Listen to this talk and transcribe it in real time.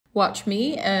Watch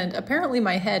me, and apparently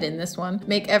my head in this one,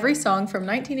 make every song from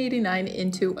 1989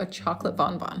 into a chocolate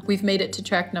bonbon. We've made it to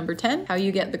track number 10, How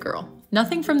You Get the Girl.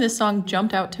 Nothing from this song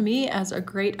jumped out to me as a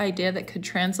great idea that could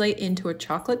translate into a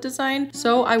chocolate design,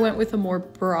 so I went with a more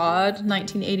broad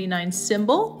 1989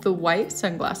 symbol, the white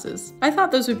sunglasses. I thought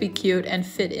those would be cute and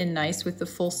fit in nice with the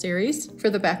full series. For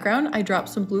the background, I dropped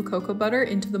some blue cocoa butter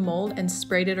into the mold and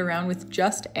sprayed it around with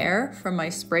just air from my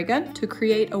spray gun to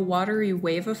create a watery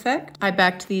wave effect. I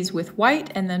backed these with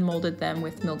white and then molded them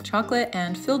with milk chocolate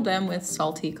and filled them with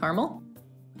salty caramel.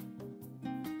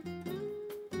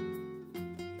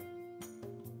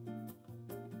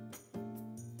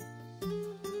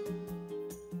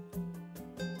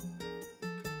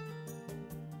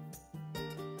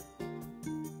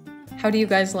 How do you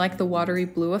guys like the watery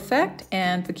blue effect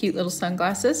and the cute little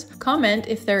sunglasses? Comment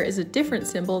if there is a different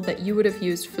symbol that you would have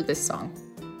used for this song.